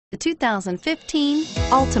The 2015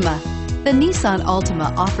 Altima. The Nissan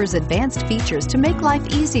Altima offers advanced features to make life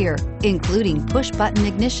easier, including push-button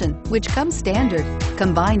ignition, which comes standard.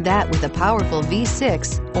 Combine that with a powerful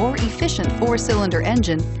V6 or efficient 4-cylinder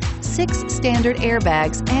engine, 6 standard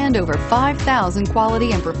airbags, and over 5,000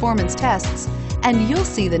 quality and performance tests, and you'll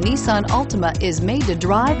see the Nissan Altima is made to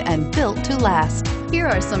drive and built to last. Here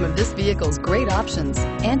are some of this vehicle's great options: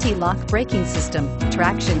 anti-lock braking system,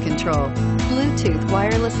 traction control, Bluetooth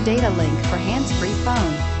wireless data link for hands-free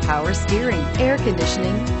phone, power steering, air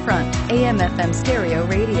conditioning, front AM/FM stereo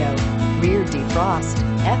radio, rear defrost,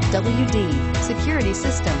 FWD, security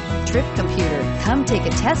system, trip computer. Come take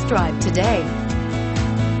a test drive today.